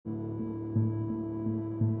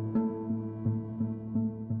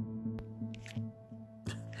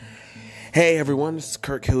Hey everyone, this is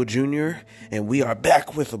Kirk Hill Jr., and we are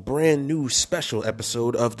back with a brand new special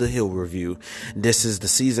episode of The Hill Review. This is the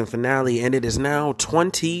season finale, and it is now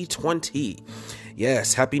 2020.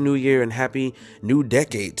 Yes, Happy New Year and Happy New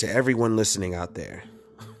Decade to everyone listening out there.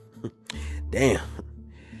 Damn,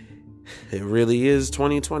 it really is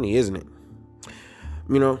 2020, isn't it?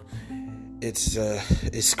 You know,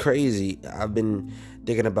 it's crazy. I've been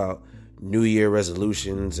thinking about New Year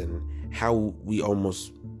resolutions and how we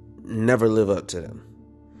almost never live up to them.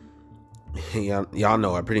 Y'all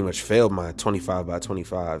know I pretty much failed my 25 by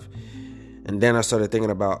 25. And then I started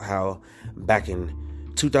thinking about how back in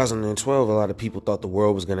 2012, a lot of people thought the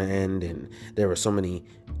world was going to end, and there were so many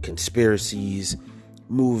conspiracies,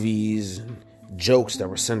 movies, and jokes that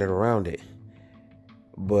were centered around it.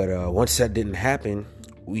 But once that didn't happen,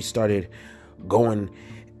 we started going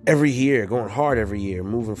hard every year,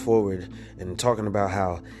 moving forward and talking about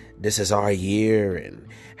how this is our year and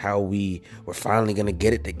how we were finally going to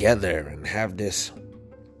get it together and have this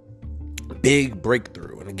big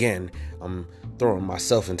breakthrough. And again, I'm throwing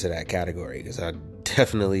myself into that category because I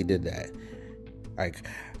definitely did that. Like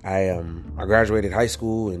I graduated high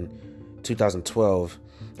school in 2012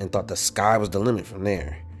 and thought the sky was the limit from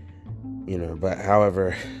there. But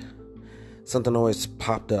however, something always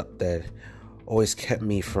popped up that always kept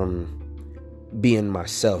me from being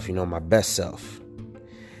myself, my best self.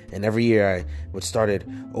 And every year I would start it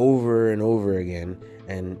over and over again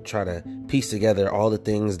and try to piece together all the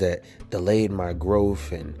things that delayed my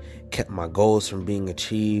growth and kept my goals from being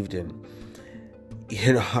achieved. And,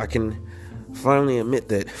 I can finally admit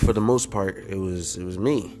that for the most part, it was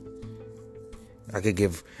me. I could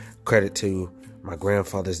give credit to my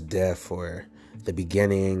grandfather's death or the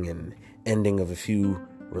beginning and ending of a few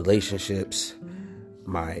relationships,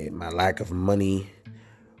 my lack of money,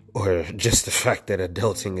 or just the fact that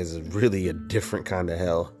adulting is really a different kind of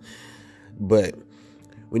hell. But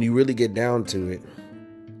when you really get down to it,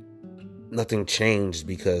 nothing changed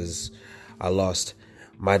because I lost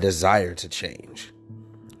my desire to change.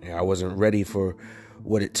 I wasn't ready for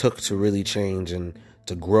what it took to really change and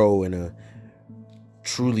to grow in a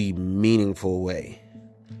truly meaningful way.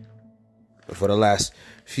 But for the last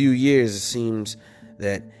few years, it seems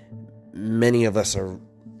that many of us are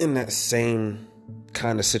in that same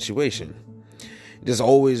kind of situation. There's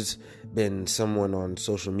always been someone on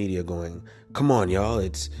social media going, "Come on, y'all,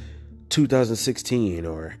 it's 2016,"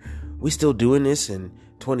 or "We still doing this in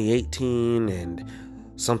 2018," and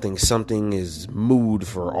something is mood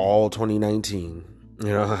for all 2019.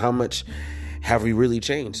 How much have we really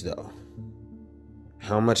changed though?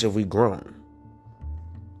 How much have we grown?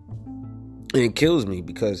 And it kills me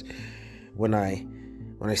because when I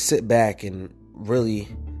sit back and really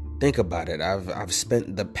think about it, I've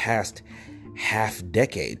spent the past half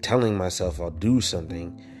decade telling myself I'll do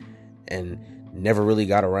something and never really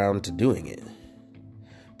got around to doing it.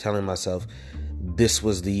 Telling myself this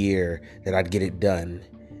was the year that I'd get it done,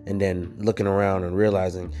 and then looking around and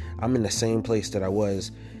realizing I'm in the same place that I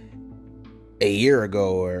was a year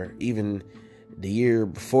ago or even the year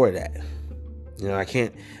before that. I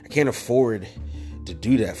can't afford to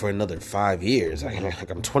do that for another 5 years.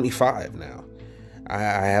 I'm 25 now.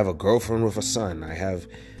 I have a girlfriend with a son. I have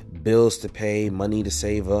bills to pay, money to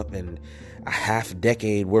save up, and a half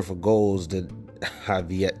decade worth of goals that I've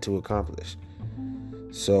yet to accomplish.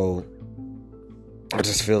 So I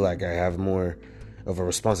just feel like I have more of a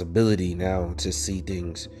responsibility now to see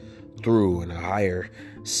things through and a higher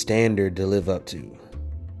standard to live up to.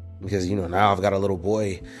 Because, now I've got a little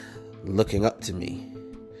boy looking up to me.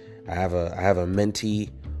 I have a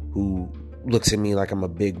mentee who looks at me like I'm a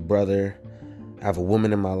big brother. I have a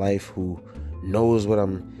woman in my life who knows what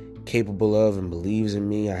I'm capable of and believes in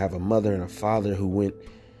me. I have a mother and a father who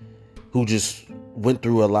just went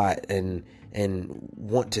through a lot and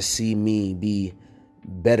want to see me be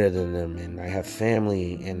better than them. And I have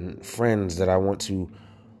family and friends that I want to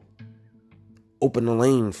open the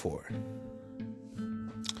lane for.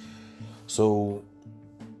 So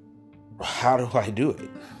how do I do it?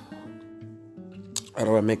 How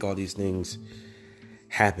do I make all these things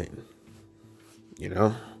happen?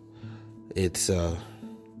 It's a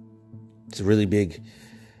really big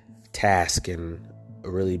task and a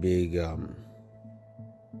really big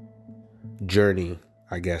journey,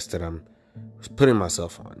 I guess, that I'm putting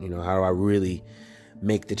myself on. How do I really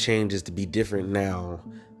make the changes to be different now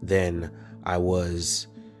than I was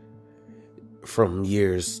from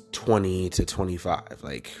years 20 to 25?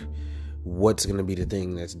 Like, what's going to be the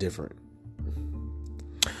thing that's different?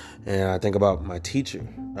 And I think about my teacher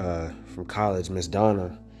from college, Miss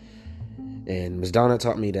Donna. And Miss Donna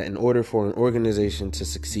taught me that in order for an organization to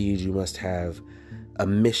succeed, you must have a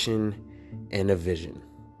mission and a vision.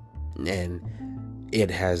 And it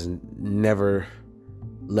has never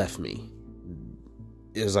left me.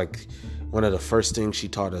 It was like one of the first things she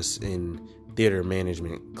taught us in theater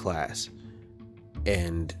management class.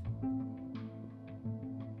 And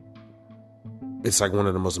it's like one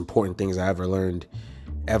of the most important things I ever learned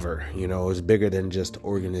ever. You know, it's bigger than just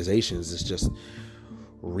organizations. It's just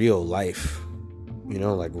real life, you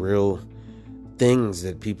know, like real things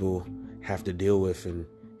that people have to deal with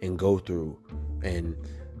and go through. And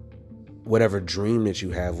whatever dream that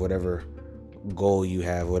you have, whatever goal you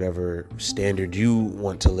have, whatever standard you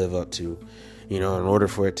want to live up to, you know, in order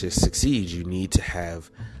for it to succeed, you need to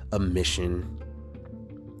have a mission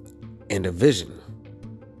and a vision.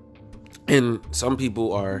 And some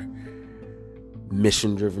people are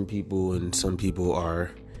mission driven people and some people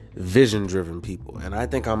are vision driven people. And I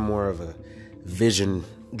think I'm more of a vision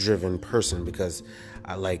driven person because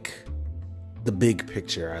I like the big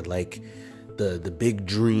picture. I like the big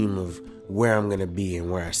dream of where I'm going to be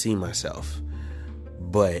and where I see myself.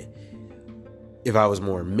 But if I was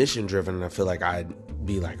more mission driven, I feel like I'd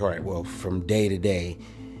be like, all right, well, from day to day,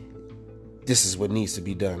 this is what needs to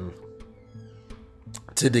be done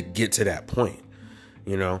to get to that point.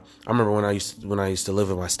 You know, I remember when I used to live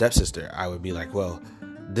with my stepsister, I would be like, well,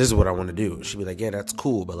 this is what I want to do. She'd be like, yeah, that's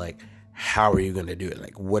cool. But like, how are you going to do it?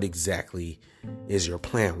 Like, what exactly is your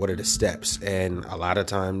plan? What are the steps? And a lot of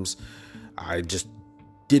times I just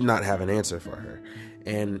did not have an answer for her.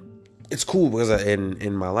 And it's cool because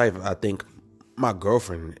in my life, I think my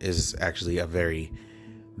girlfriend is actually a very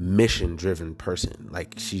mission driven person.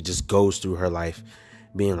 Like, she just goes through her life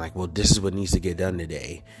being like, well, this is what needs to get done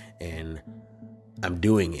today. And I'm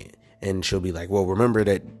doing it. And she'll be like, well, remember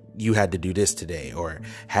that you had to do this today, or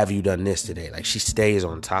have you done this today? Like, she stays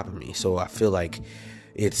on top of me. So I feel like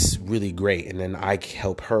it's really great. And then I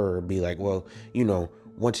help her be like, well, you know,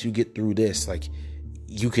 once you get through this, like,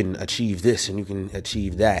 you can achieve this and you can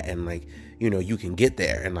achieve that. And like, you know, you can get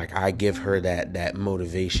there. And like, I give her that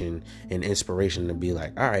motivation and inspiration to be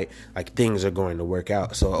like, all right, like, things are going to work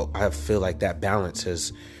out. So I feel like that balance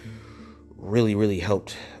has really, really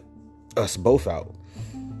helped us both out.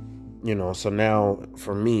 You know, so now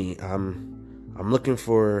for me, I'm looking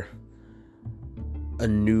for a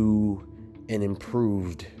new and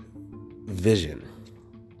improved vision.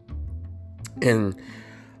 And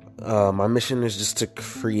my mission is just to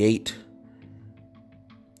create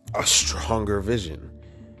a stronger vision.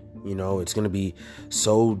 You know, it's going to be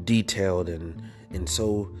so detailed and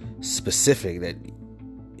so specific that,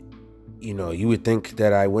 you know, you would think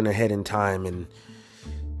that I went ahead in time and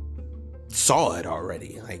saw it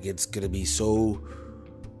already. Like, it's gonna be so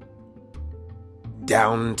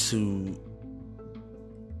down to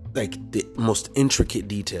like the most intricate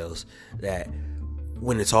details that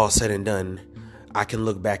when it's all said and done, I can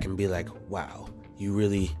look back and be like, wow, you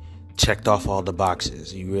really checked off all the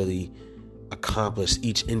boxes. You really accomplished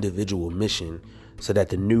each individual mission so that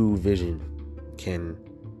the new vision can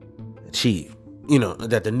achieve, you know,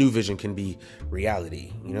 that the new vision can be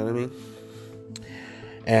reality. You know what I mean?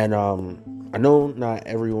 And I know not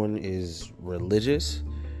everyone is religious,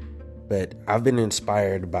 but I've been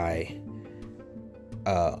inspired by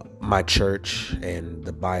my church and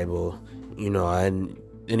the Bible. You know, and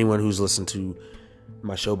anyone who's listened to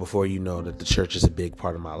my show before, you know that the church is a big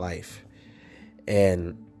part of my life.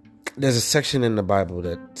 And there's a section in the Bible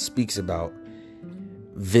that speaks about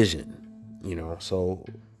vision, you know. So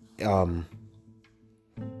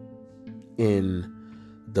in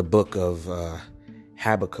the book of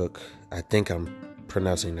Habakkuk, I think I'm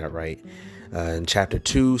pronouncing that right, in chapter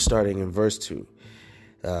 2, starting in verse 2,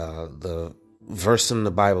 the verse in the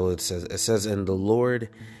Bible, it says, and the Lord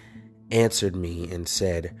answered me and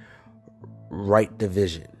said, write the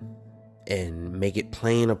vision and make it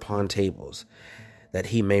plain upon tables, that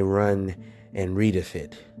he may run and readeth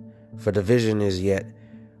it. For the vision is yet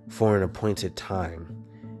for an appointed time,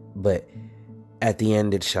 but at the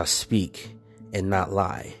end it shall speak and not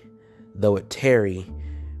lie. Though it tarry,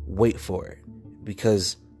 wait for it,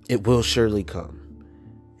 because it will surely come,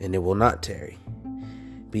 and it will not tarry.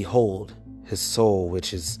 Behold, his soul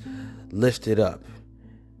which is lifted up.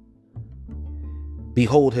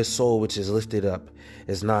 Behold, his soul which is lifted up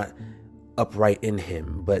is not upright in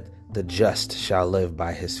him, but the just shall live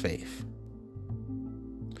by his faith.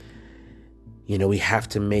 You know, we have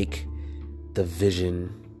to make the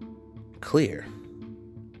vision clear.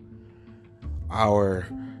 Our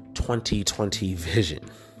 2020 vision,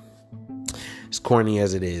 as corny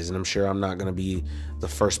as it is, and I'm sure I'm not going to be the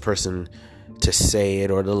first person to say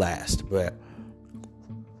it or the last, but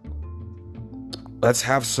let's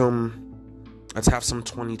have some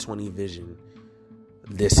 2020 vision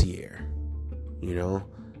this year. You know,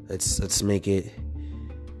 let's make it.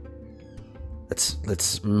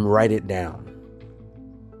 Let's write it down.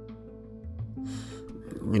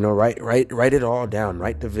 You know, write it all down.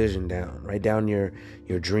 Write the vision down. Write down your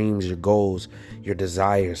dreams, your goals, your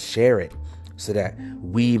desires. Share it so that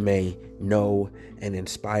we may know and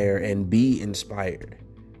inspire and be inspired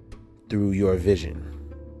through your vision.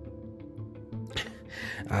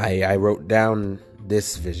 I wrote down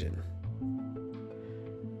this vision.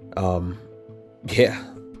 Yeah,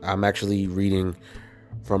 I'm actually reading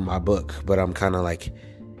from my book, but I'm kind of like,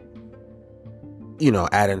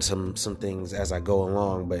 adding some things as I go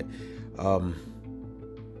along. But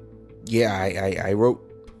yeah, I wrote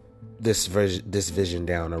this vision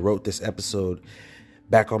down. I wrote this episode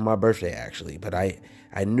back on my birthday, actually. But I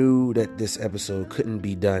knew that this episode couldn't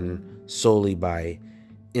be done solely by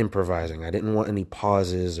improvising. I didn't want any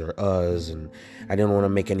pauses or uhs, and I didn't want to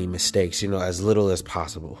make any mistakes, as little as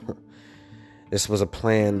possible. This was a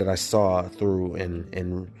plan that I saw through,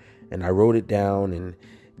 and I wrote it down, and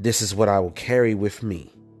this is what I will carry with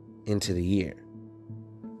me into the year.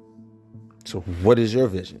 So what is your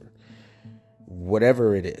vision?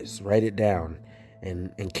 Whatever it is, write it down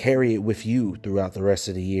and carry it with you throughout the rest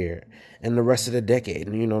of the year and the rest of the decade.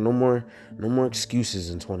 And, no more excuses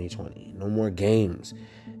in 2020. No more games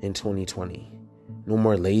in 2020. No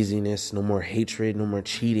more laziness, no more hatred, no more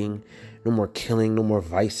cheating, no more killing, no more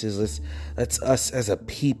vices. Let's us as a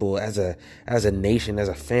people, as a nation, as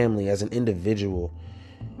a family, as an individual,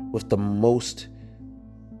 with the most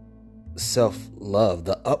self-love,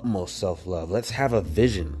 the utmost self-love. Let's have a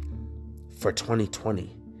vision for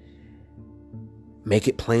 2020. Make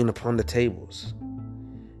it plain upon the tables,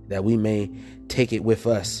 that we may take it with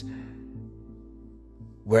us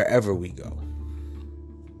wherever we go.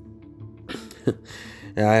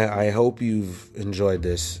 And I hope you've enjoyed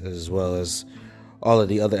this as well as all of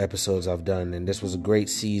the other episodes I've done. And this was a great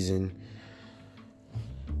season.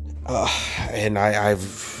 And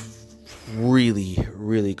I've really,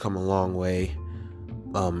 really come a long way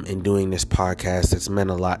in doing this podcast. It's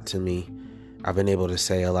meant a lot to me. I've been able to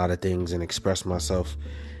say a lot of things and express myself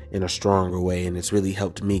in a stronger way. And it's really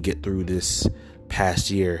helped me get through this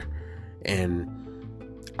past year. And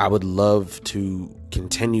I would love to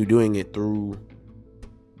continue doing it through,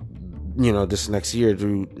 this next year,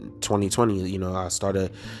 through 2020. I start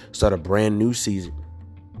a brand new season.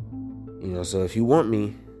 So if you want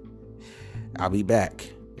me, I'll be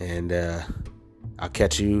back, and I'll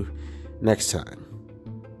catch you next time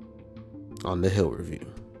on the Hill Review.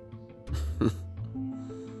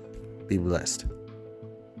 Be blessed.